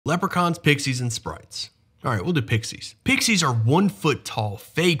Leprechauns, pixies, and sprites. Alright, we'll do pixies. Pixies are 1 foot tall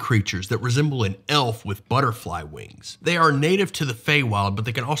fey creatures that resemble an elf with butterfly wings. They are native to the Feywild, but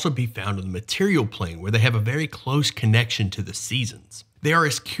they can also be found on the material plane where they have a very close connection to the seasons. They are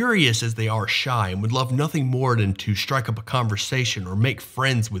as curious as they are shy and would love nothing more than to strike up a conversation or make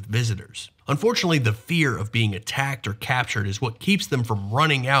friends with visitors. Unfortunately, the fear of being attacked or captured is what keeps them from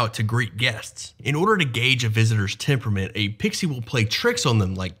running out to greet guests. In order to gauge a visitor's temperament, a pixie will play tricks on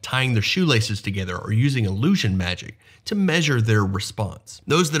them like tying their shoelaces together or using illusion magic to measure their response.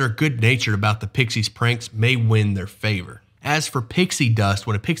 Those that are good-natured about the pixie's pranks may win their favor. As for pixie dust,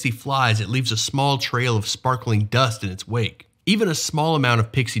 when a pixie flies, it leaves a small trail of sparkling dust in its wake. Even a small amount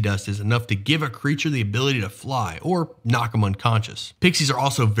of pixie dust is enough to give a creature the ability to fly or knock them unconscious. Pixies are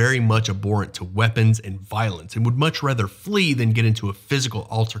also very much abhorrent to weapons and violence and would much rather flee than get into a physical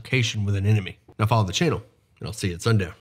altercation with an enemy. Now follow the channel and I'll see you at sundown.